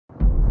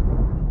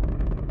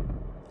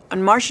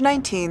On March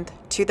 19,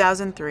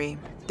 2003,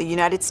 the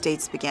United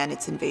States began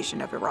its invasion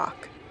of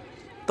Iraq.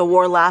 The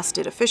war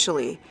lasted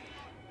officially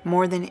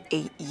more than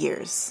 8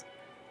 years.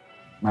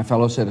 My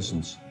fellow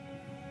citizens,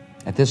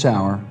 at this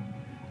hour,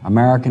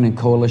 American and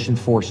coalition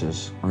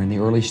forces are in the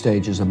early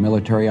stages of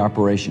military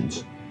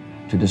operations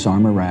to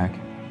disarm Iraq,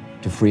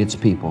 to free its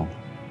people,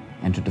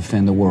 and to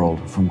defend the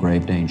world from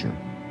grave danger.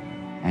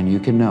 And you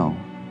can know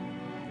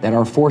that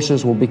our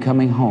forces will be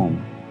coming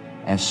home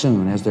as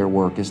soon as their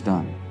work is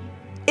done.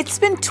 It's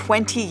been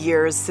 20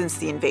 years since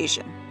the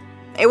invasion.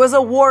 It was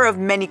a war of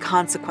many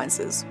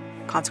consequences.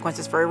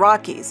 Consequences for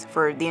Iraqis,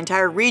 for the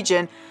entire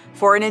region,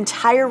 for an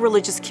entire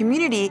religious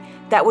community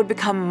that would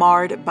become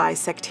marred by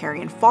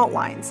sectarian fault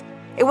lines.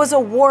 It was a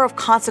war of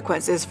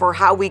consequences for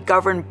how we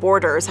govern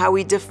borders, how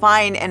we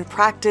define and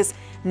practice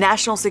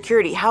national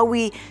security, how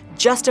we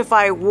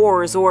justify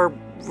wars or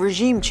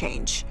regime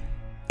change.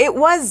 It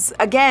was,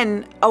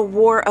 again, a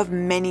war of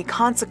many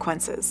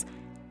consequences,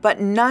 but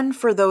none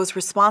for those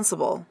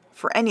responsible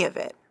for any of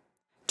it.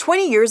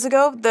 20 years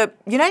ago, the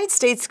United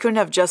States couldn't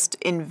have just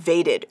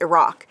invaded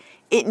Iraq.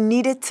 It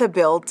needed to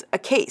build a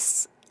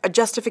case, a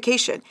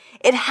justification.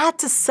 It had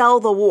to sell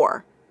the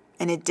war,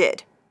 and it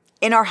did.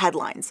 In our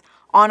headlines,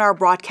 on our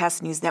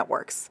broadcast news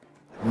networks.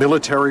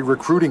 Military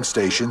recruiting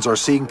stations are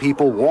seeing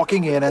people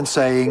walking in and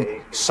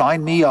saying,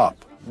 "Sign me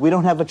up." We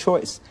don't have a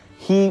choice.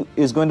 He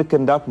is going to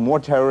conduct more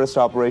terrorist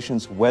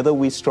operations whether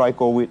we strike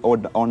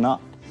or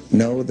not.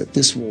 Know that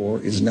this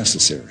war is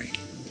necessary.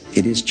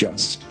 It is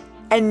just.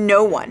 And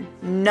no one,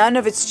 none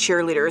of its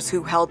cheerleaders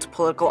who held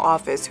political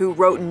office, who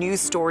wrote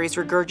news stories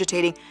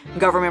regurgitating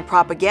government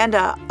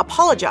propaganda,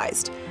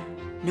 apologized.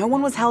 No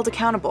one was held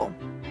accountable.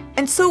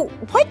 And so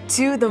what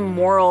do the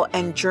moral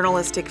and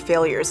journalistic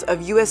failures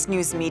of U.S.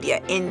 news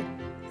media in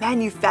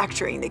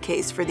manufacturing the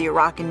case for the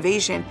Iraq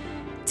invasion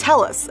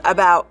tell us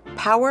about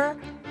power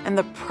and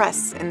the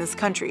press in this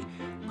country?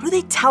 What do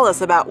they tell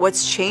us about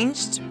what's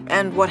changed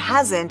and what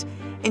hasn't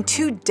in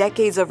 2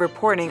 decades of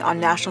reporting on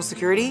national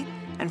security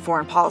and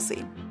foreign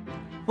policy?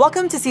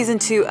 Welcome to Season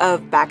 2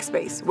 of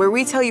Backspace, where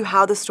we tell you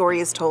how the story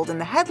is told in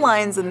the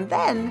headlines and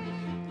then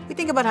we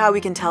think about how we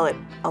can tell it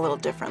a little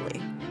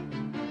differently.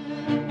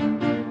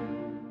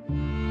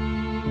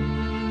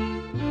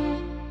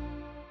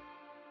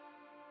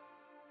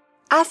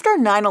 After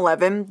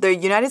 9/11, the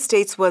United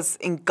States was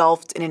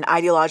engulfed in an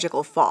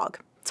ideological fog.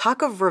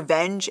 Talk of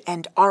revenge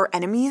and our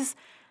enemies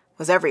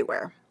was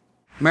everywhere.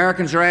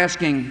 Americans are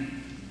asking,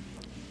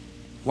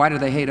 why do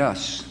they hate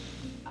us?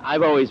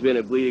 I've always been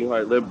a bleeding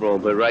heart liberal,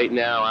 but right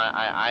now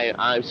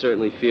I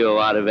certainly feel a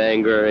lot of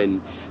anger,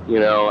 and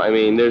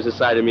there's a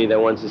side of me that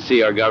wants to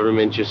see our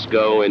government just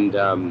go and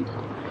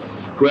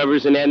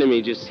whoever's an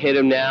enemy, just hit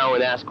him now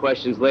and ask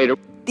questions later.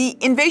 The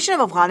invasion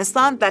of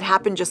Afghanistan that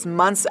happened just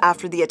months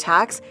after the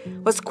attacks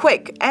was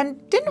quick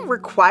and didn't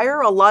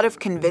require a lot of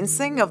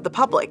convincing of the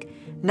public.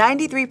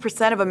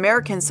 93% of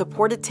Americans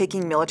supported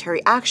taking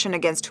military action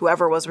against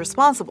whoever was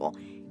responsible.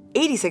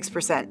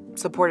 86%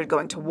 supported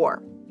going to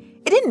war.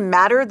 It didn't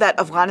matter that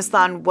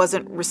Afghanistan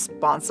wasn't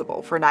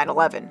responsible for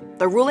 9/11.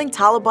 The ruling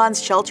Taliban's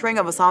sheltering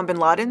of Osama bin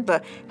Laden,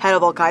 the head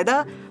of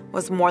al-Qaeda,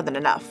 was more than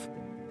enough.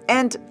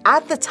 And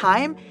at the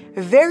time,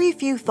 very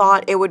few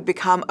thought it would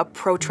become a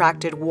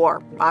protracted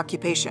war,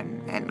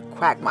 occupation, and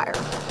quagmire.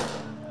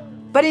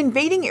 But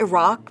invading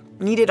Iraq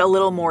needed a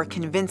little more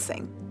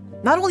convincing.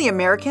 Not only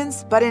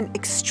Americans, but an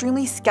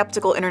extremely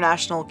skeptical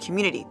international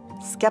community.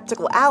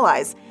 Skeptical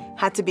allies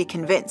had to be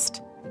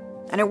convinced.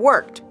 And it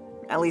worked,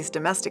 at least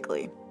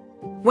domestically.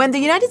 When the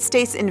United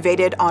States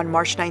invaded on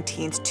March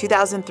 19,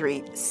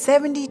 2003,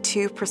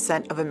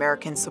 72% of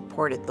Americans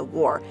supported the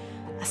war.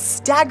 A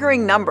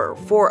staggering number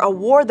for a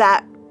war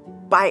that,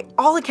 by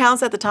all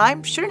accounts at the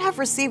time, shouldn't have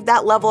received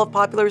that level of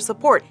popular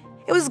support.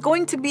 It was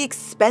going to be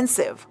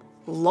expensive,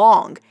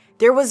 long.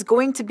 There was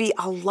going to be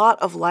a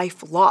lot of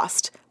life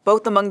lost,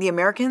 both among the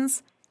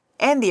Americans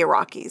and the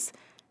Iraqis.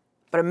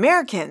 But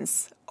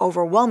Americans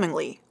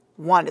overwhelmingly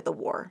wanted the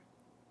war.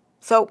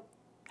 So,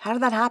 how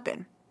did that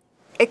happen?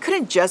 It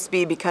couldn't just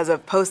be because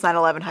of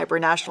post-9/11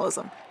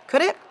 hyper-nationalism,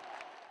 could it?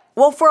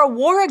 Well, for a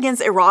war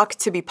against Iraq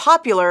to be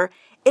popular,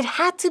 it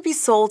had to be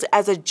sold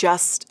as a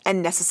just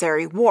and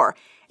necessary war.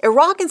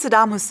 Iraq and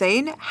Saddam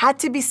Hussein had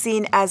to be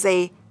seen as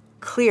a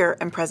clear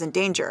and present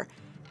danger.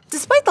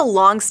 Despite the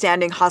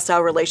long-standing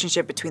hostile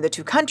relationship between the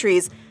two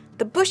countries,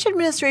 the Bush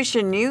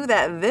administration knew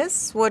that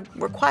this would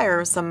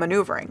require some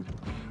maneuvering.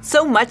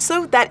 So much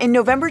so that in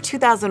November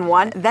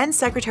 2001, then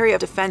Secretary of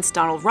Defense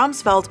Donald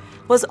Rumsfeld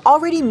was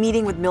already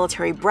meeting with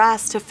military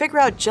brass to figure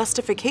out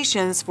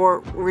justifications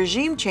for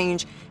regime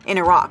change in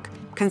Iraq,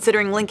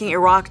 considering linking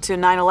Iraq to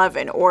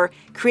 9/11 or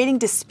creating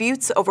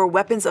disputes over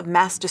weapons of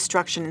mass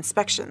destruction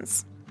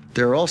inspections.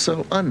 There are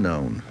also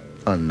unknown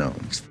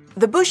unknowns.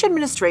 The Bush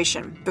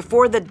administration,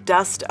 before the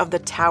dust of the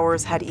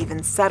towers had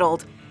even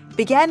settled,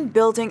 began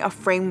building a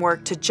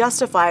framework to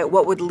justify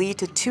what would lead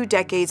to 2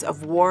 decades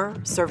of war,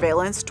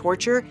 surveillance,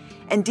 torture,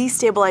 and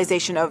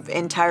destabilization of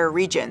entire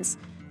regions,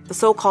 the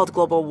so-called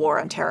global war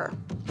on terror.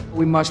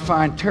 We must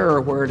find terror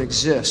where it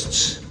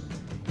exists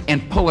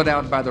and pull it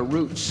out by the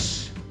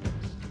roots.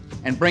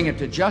 and bring it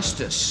to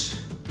justice.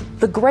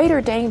 The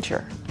greater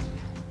danger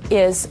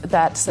is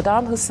that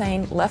Saddam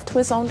Hussein, left to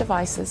his own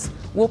devices,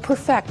 will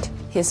perfect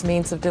his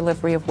means of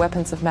delivery of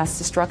weapons of mass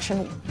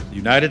destruction. The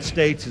United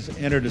States has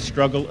entered a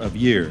struggle of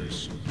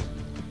years,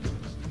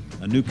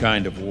 a new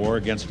kind of war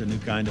against a new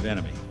kind of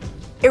enemy.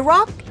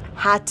 Iraq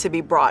had to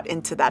be brought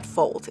into that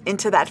fold,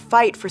 into that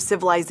fight for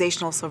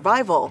civilizational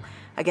survival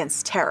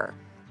against terror.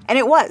 And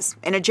it was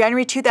in a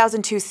January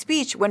 2002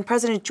 speech when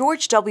President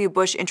George W.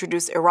 Bush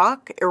introduced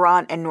Iraq,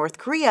 Iran, and North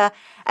Korea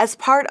as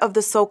part of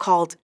the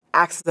so-called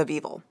axis of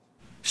evil.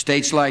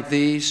 States like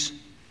these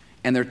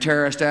and their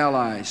terrorist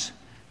allies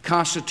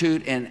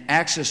constitute an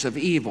axis of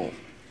evil,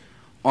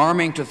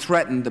 arming to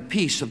threaten the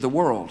peace of the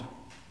world.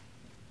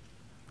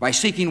 By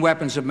seeking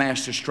weapons of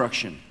mass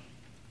destruction,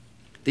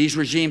 these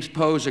regimes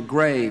pose a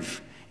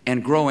grave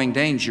and growing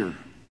danger.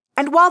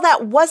 And while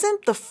that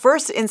wasn't the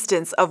first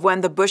instance of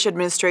when the Bush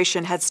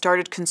administration had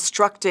started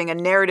constructing a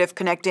narrative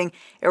connecting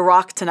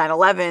Iraq to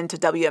 9/11, to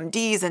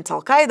WMDs, and to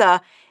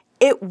al-Qaeda,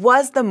 it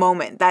was the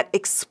moment that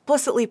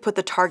explicitly put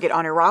the target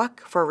on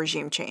Iraq for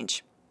regime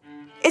change.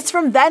 It's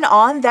from then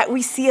on that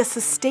we see a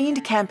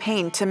sustained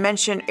campaign to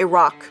mention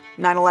Iraq,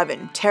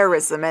 9/11,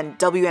 terrorism, and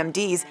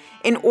WMDs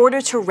in order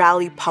to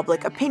rally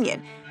public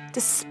opinion,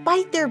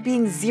 despite there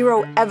being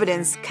zero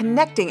evidence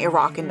connecting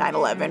Iraq and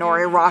 9/11 or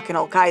Iraq and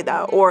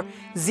al-Qaeda, or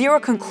zero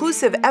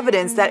conclusive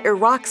evidence that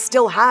Iraq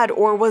still had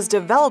or was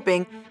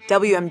developing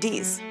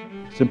WMDs.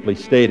 Simply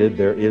stated,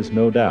 there is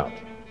no doubt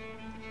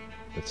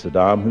that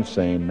Saddam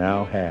Hussein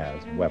now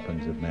has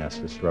weapons of mass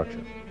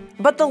destruction.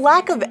 But the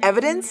lack of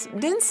evidence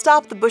didn't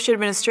stop the Bush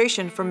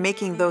administration from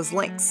making those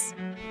links.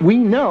 We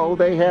know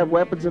they have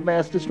weapons of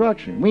mass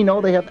destruction. We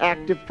know they have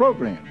active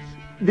programs.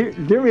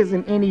 There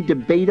isn't any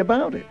debate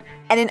about it.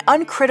 And an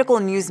uncritical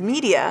news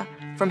media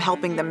from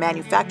helping them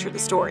manufacture the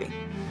story.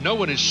 No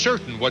one is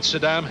certain what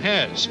Saddam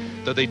has,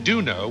 though they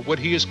do know what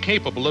he is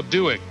capable of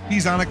doing.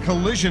 He's on a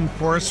collision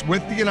course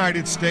with the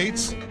United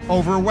States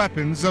over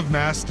weapons of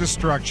mass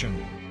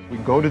destruction. We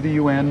go to the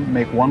UN,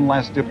 make one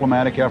last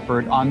diplomatic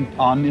effort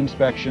on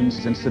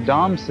inspections, and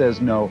Saddam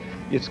says no.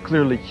 It's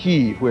clearly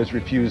he who has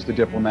refused the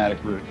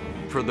diplomatic route.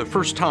 For the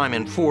first time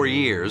in 4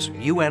 years,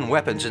 UN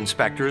weapons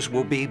inspectors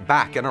will be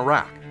back in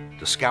Iraq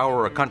to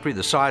scour a country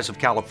the size of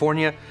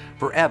California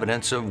for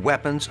evidence of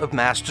weapons of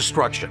mass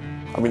destruction.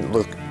 I mean,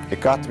 look,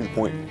 it got to the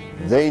point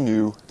they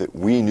knew that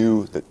we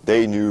knew that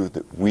they knew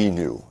that we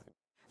knew.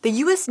 The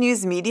US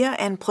news media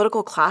and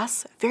political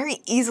class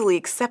very easily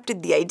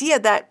accepted the idea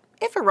that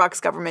if Iraq's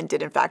government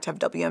did in fact have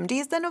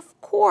WMDs, then of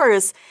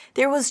course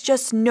there was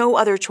just no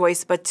other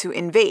choice but to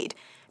invade,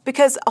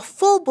 because a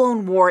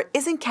full-blown war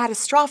isn't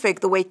catastrophic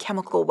the way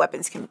chemical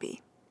weapons can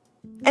be.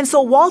 And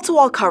so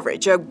wall-to-wall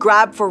coverage, a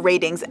grab for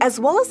ratings, as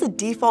well as the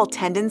default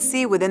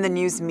tendency within the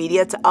news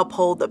media to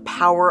uphold the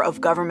power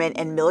of government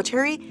and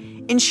military,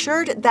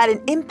 ensured that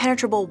an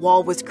impenetrable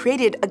wall was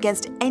created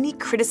against any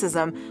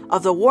criticism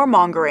of the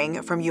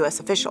warmongering from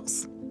US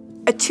officials.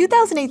 A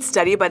 2008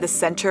 study by the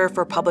Center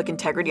for Public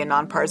Integrity, a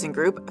nonpartisan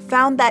group,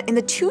 found that in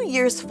the 2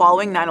 years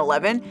following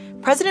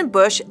 9/11, President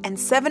Bush and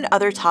 7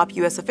 other top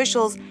US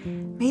officials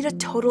made a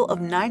total of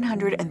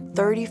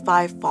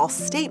 935 false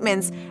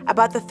statements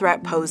about the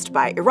threat posed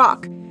by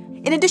Iraq.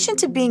 In addition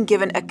to being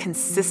given a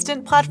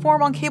consistent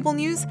platform on cable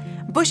news,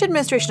 Bush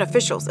administration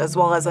officials, as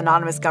well as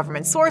anonymous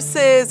government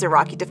sources,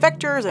 Iraqi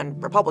defectors,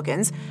 and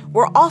Republicans,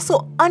 were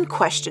also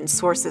unquestioned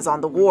sources on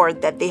the war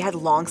that they had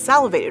long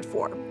salivated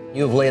for.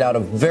 You've laid out a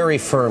very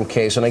firm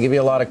case, and I give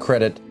you a lot of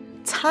credit.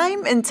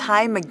 Time and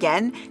time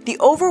again, the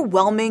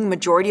overwhelming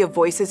majority of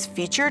voices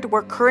featured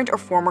were current or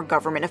former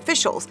government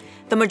officials,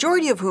 the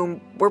majority of whom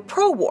were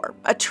pro-war,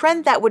 a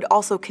trend that would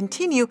also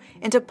continue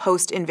into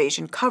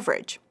post-invasion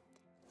coverage.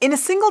 In a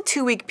single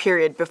 2-week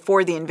period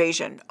before the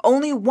invasion,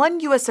 only one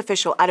US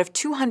official out of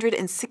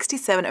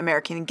 267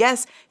 American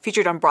guests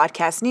featured on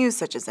broadcast news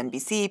such as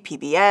NBC,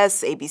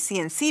 PBS, ABC,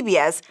 and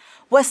CBS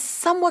was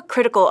somewhat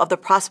critical of the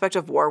prospect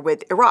of war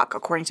with Iraq,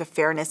 according to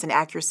Fairness and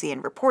Accuracy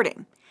in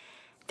Reporting.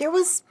 There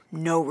was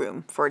no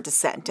room for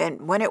dissent,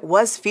 and when it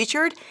was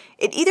featured,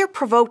 it either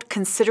provoked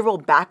considerable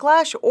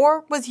backlash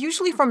or was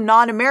usually from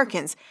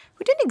non-Americans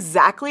who didn't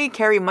exactly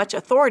carry much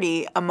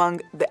authority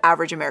among the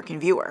average American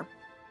viewer.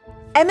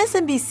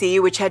 MSNBC,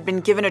 which had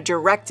been given a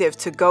directive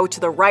to go to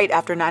the right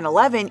after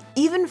 9/11,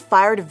 even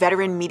fired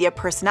veteran media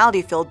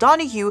personality Phil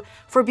Donahue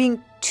for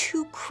being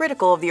too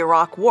critical of the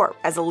Iraq War,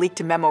 as a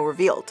leaked memo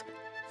revealed.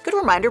 Good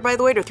reminder, by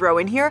the way, to throw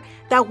in here,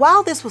 that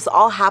while this was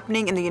all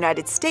happening in the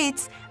United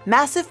States,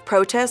 massive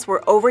protests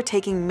were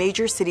overtaking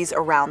major cities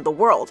around the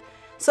world.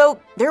 So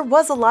there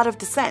was a lot of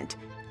dissent.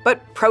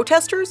 But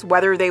protesters,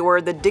 whether they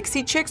were the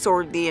Dixie Chicks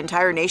or the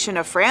entire nation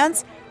of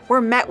France,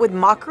 were met with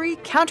mockery,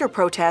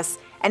 counter-protests,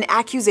 and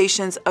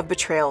accusations of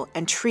betrayal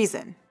and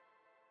treason.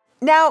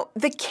 Now,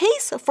 the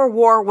case for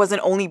war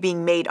wasn't only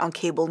being made on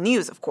cable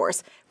news, of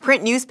course.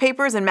 Print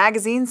newspapers and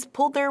magazines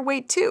pulled their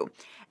weight too.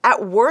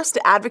 At worst,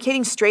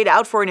 advocating straight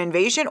out for an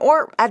invasion,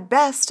 or at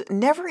best,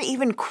 never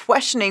even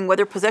questioning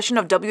whether possession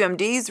of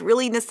WMDs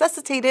really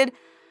necessitated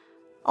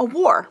a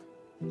war.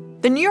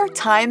 The New York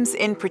Times,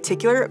 in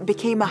particular,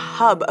 became a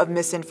hub of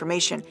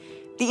misinformation.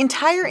 The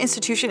entire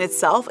institution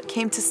itself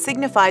came to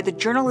signify the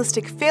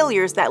journalistic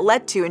failures that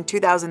led to, in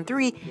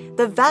 2003,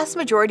 the vast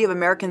majority of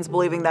Americans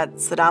believing that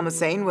Saddam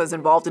Hussein was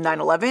involved in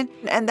 9/11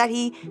 and that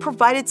he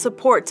provided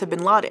support to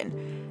bin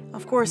Laden.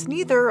 Of course,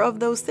 neither of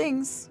those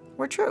things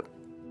were true.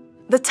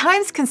 The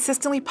Times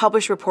consistently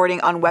published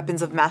reporting on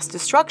weapons of mass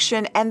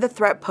destruction and the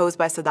threat posed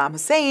by Saddam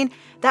Hussein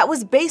that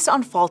was based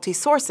on faulty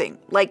sourcing,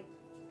 like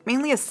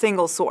mainly a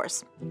single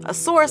source. A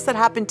source that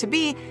happened to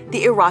be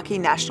the Iraqi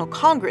National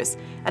Congress,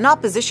 an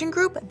opposition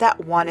group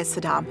that wanted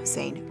Saddam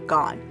Hussein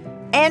gone.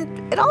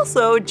 And it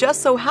also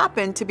just so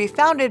happened to be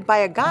founded by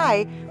a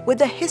guy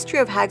with a history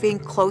of having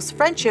close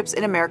friendships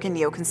in American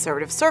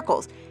neoconservative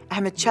circles,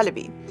 Ahmed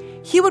Chalabi.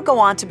 He would go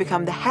on to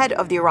become the head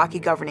of the Iraqi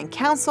Governing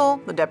Council,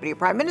 the Deputy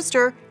Prime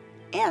Minister,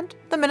 and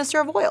the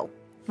Minister of Oil.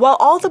 While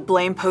all the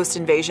blame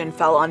post-invasion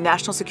fell on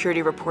national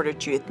security reporter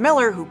Judith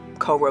Miller, who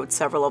co-wrote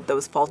several of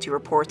those faulty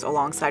reports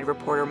alongside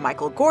reporter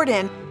Michael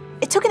Gordon,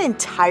 it took an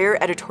entire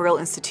editorial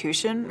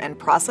institution and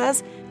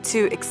process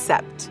to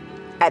accept,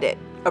 edit,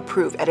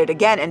 approve, edit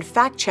again, and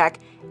fact-check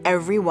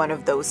every one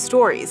of those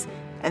stories.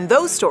 And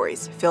those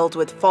stories, filled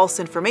with false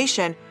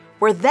information,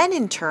 were then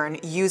in turn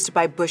used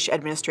by Bush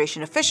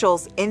administration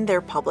officials in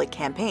their public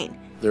campaign.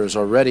 There is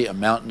already a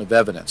mountain of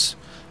evidence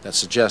that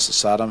suggests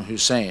that Saddam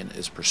Hussein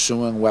is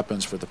pursuing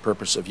weapons for the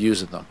purpose of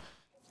using them.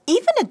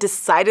 Even a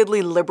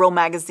decidedly liberal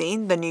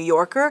magazine, The New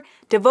Yorker,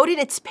 devoted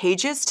its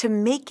pages to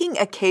making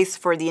a case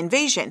for the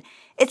invasion.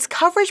 Its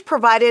coverage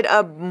provided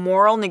a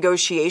moral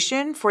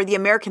negotiation for the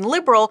American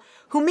liberal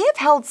who may have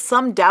held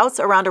some doubts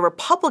around a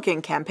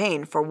Republican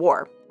campaign for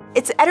war.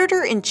 Its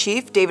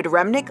editor-in-chief, David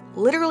Remnick,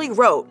 literally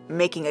wrote,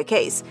 making a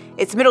case.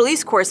 Its Middle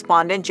East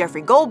correspondent,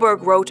 Jeffrey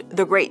Goldberg, wrote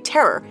The Great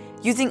Terror,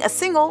 using a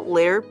single,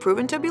 later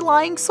proven to be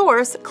lying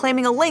source,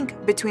 claiming a link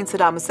between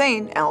Saddam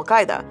Hussein and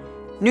al-Qaeda.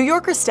 New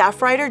Yorker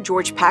staff writer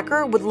George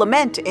Packer would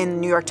lament in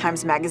New York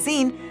Times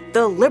Magazine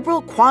the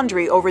liberal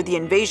quandary over the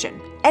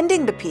invasion,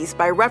 ending the piece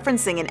by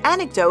referencing an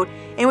anecdote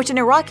in which an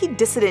Iraqi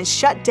dissident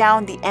shut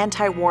down the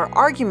anti-war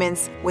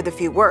arguments with a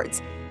few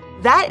words.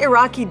 That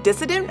Iraqi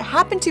dissident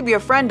happened to be a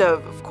friend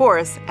of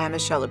course,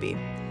 Ahmed Chalabi.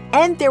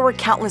 And there were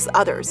countless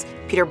others.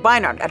 Peter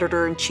Beinart,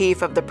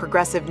 editor-in-chief of the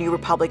progressive New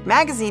Republic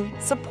magazine,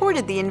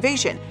 supported the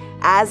invasion,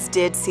 as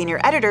did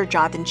senior editor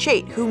Jonathan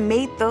Chait, who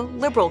made the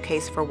liberal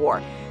case for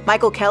war.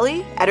 Michael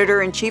Kelly,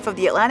 editor-in-chief of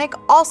The Atlantic,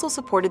 also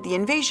supported the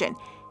invasion.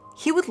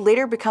 He would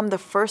later become the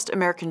first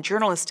American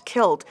journalist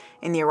killed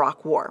in the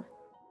Iraq War.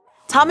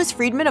 Thomas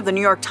Friedman of the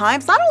New York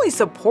Times not only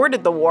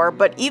supported the war,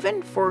 but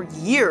even for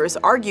years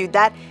argued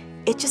that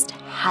it just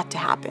had to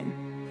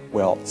happen.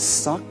 Well,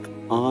 suck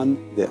on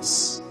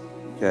this.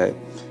 Okay,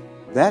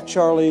 that,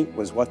 Charlie,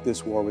 was what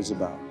this war was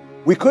about.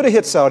 We could have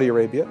hit Saudi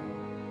Arabia,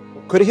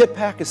 could have hit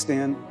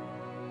Pakistan.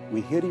 We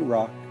hit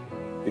Iraq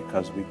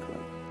because we could.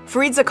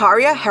 Fareed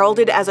Zakaria,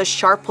 heralded as a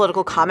sharp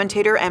political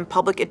commentator and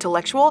public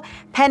intellectual,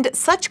 penned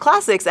such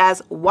classics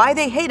as Why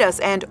They Hate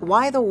Us and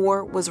Why the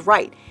War Was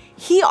Right.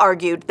 He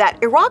argued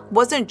that Iraq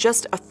wasn't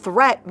just a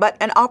threat, but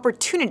an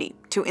opportunity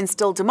to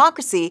instill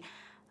democracy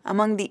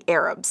among the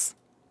Arabs.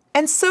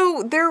 And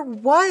so there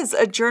was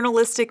a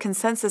journalistic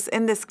consensus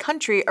in this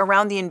country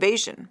around the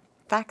invasion.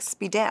 Facts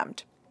be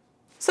damned.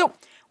 So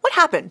what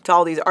happened to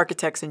all these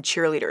architects and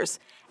cheerleaders,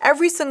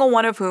 every single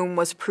one of whom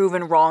was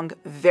proven wrong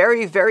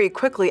very, very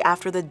quickly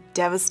after the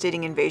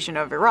devastating invasion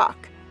of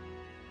Iraq?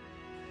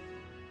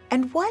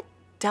 And what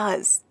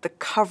does the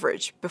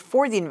coverage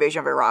before the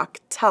invasion of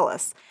Iraq tell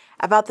us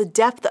about the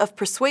depth of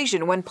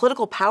persuasion when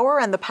political power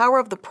and the power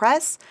of the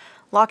press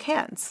lock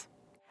hands?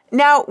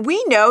 Now,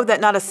 we know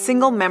that not a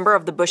single member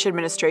of the Bush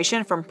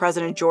administration, from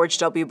President George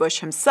W. Bush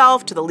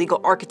himself to the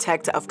legal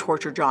architect of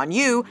torture John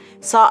Yoo,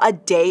 saw a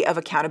day of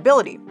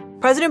accountability.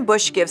 President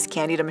Bush gives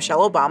candy to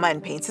Michelle Obama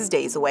and paints his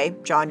days away.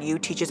 John Yoo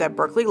teaches at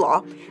Berkeley Law.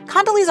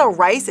 Condoleezza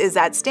Rice is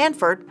at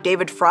Stanford.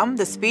 David Frum,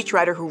 the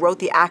speechwriter who wrote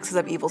The Axis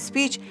of Evil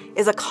Speech,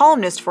 is a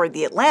columnist for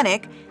The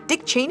Atlantic.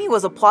 Dick Cheney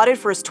was applauded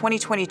for his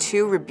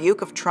 2022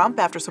 rebuke of Trump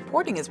after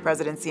supporting his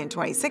presidency in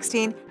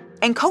 2016.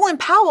 And Colin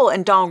Powell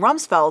and Donald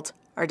Rumsfeld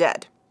are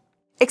dead.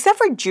 Except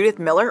for Judith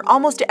Miller,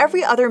 almost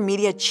every other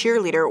media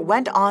cheerleader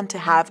went on to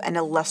have an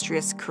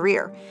illustrious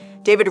career.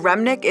 David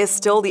Remnick is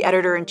still the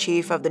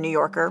editor-in-chief of The New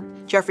Yorker.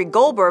 Jeffrey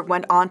Goldberg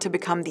went on to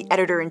become the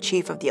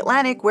editor-in-chief of The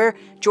Atlantic, where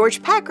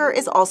George Packer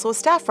is also a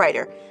staff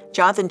writer.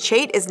 Jonathan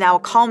Chait is now a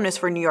columnist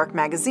for New York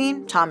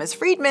Magazine. Thomas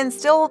Friedman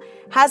still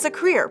has a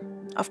career,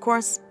 of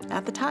course,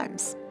 at the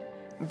Times.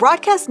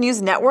 Broadcast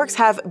news networks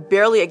have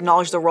barely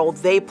acknowledged the role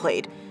they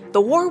played. The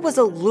war was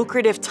a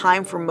lucrative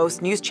time for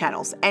most news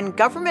channels, and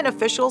government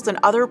officials and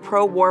other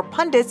pro-war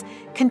pundits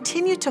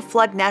continued to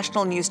flood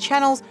national news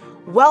channels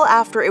well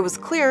after it was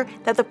clear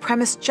that the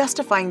premise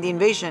justifying the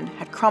invasion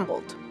had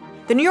crumbled.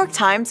 The New York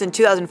Times in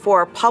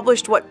 2004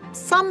 published what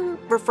some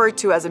refer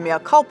to as a mea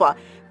culpa,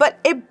 but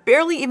it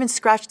barely even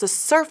scratched the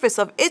surface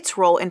of its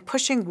role in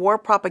pushing war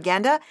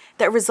propaganda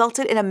that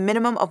resulted in a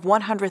minimum of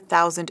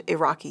 100,000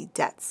 Iraqi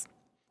deaths.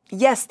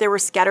 Yes, there were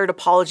scattered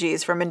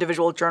apologies from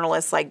individual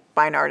journalists like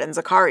Beinart and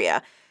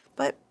Zakaria.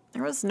 but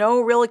there was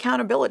no real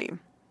accountability,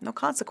 no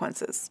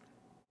consequences.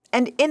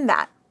 And in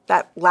that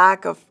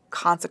lack of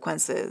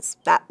consequences,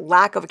 that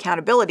lack of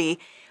accountability,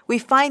 we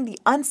find the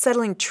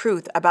unsettling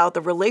truth about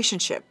the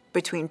relationship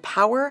between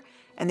power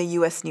and the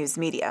U.S. news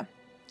media.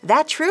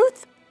 That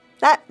truth?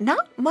 That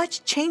not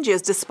much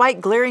changes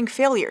despite glaring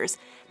failures.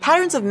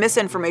 Patterns of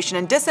misinformation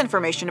and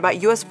disinformation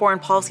about U.S. foreign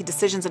policy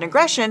decisions and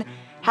aggression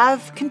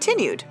have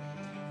continued.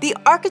 The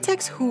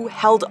architects who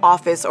held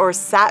office or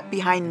sat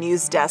behind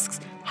news desks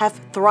have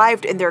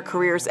thrived in their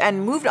careers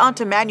and moved on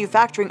to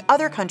manufacturing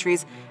other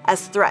countries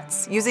as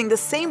threats, using the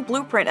same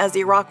blueprint as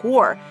the Iraq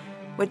War,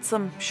 with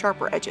some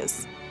sharper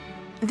edges.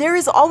 There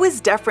is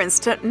always deference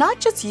to not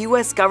just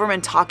U.S.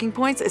 government talking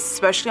points,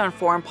 especially on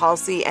foreign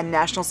policy and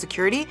national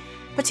security,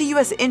 but to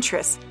U.S.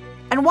 interests.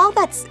 And while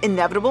that's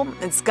inevitable,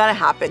 it's gonna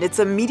happen, it's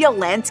a media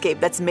landscape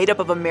that's made up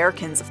of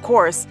Americans, of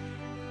course,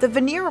 the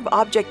veneer of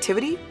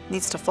objectivity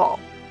needs to fall.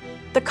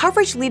 The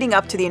coverage leading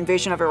up to the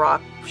invasion of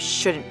Iraq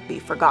shouldn't be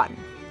forgotten.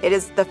 It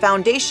is the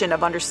foundation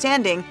of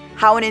understanding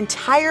how an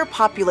entire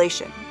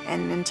population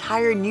and an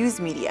entire news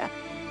media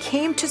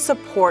came to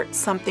support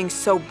something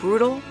so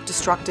brutal,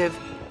 destructive,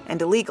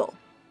 and illegal.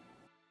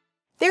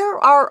 There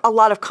are a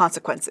lot of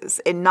consequences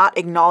in not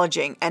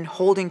acknowledging and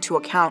holding to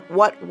account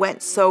what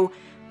went so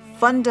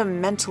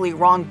fundamentally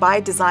wrong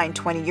by design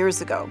 20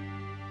 years ago.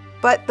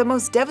 But the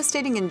most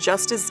devastating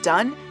injustice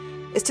done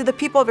is to the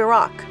people of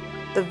Iraq,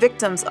 the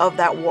victims of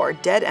that war,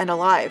 dead and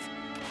alive,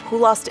 who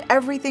lost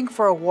everything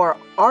for a war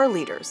our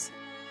leaders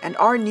and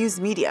our news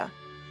media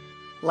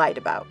lied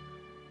about.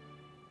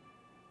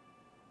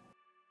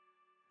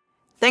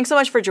 Thanks so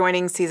much for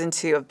joining Season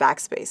 2 of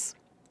Backspace.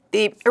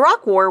 The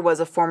Iraq War was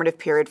a formative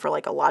period for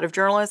a lot of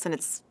journalists, and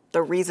it's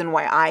the reason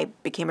why I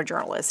became a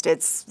journalist.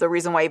 It's the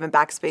reason why even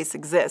Backspace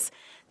exists,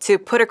 to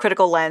put a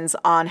critical lens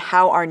on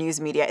how our news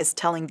media is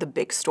telling the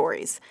big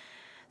stories.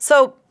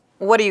 So,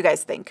 what do you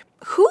guys think?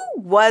 Who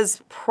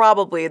was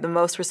probably the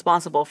most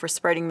responsible for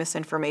spreading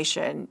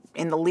misinformation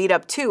in the lead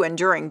up to and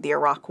during the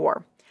Iraq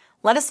War?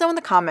 Let us know in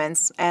the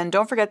comments, and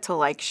don't forget to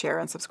like, share,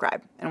 and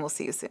subscribe, and we'll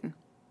see you soon.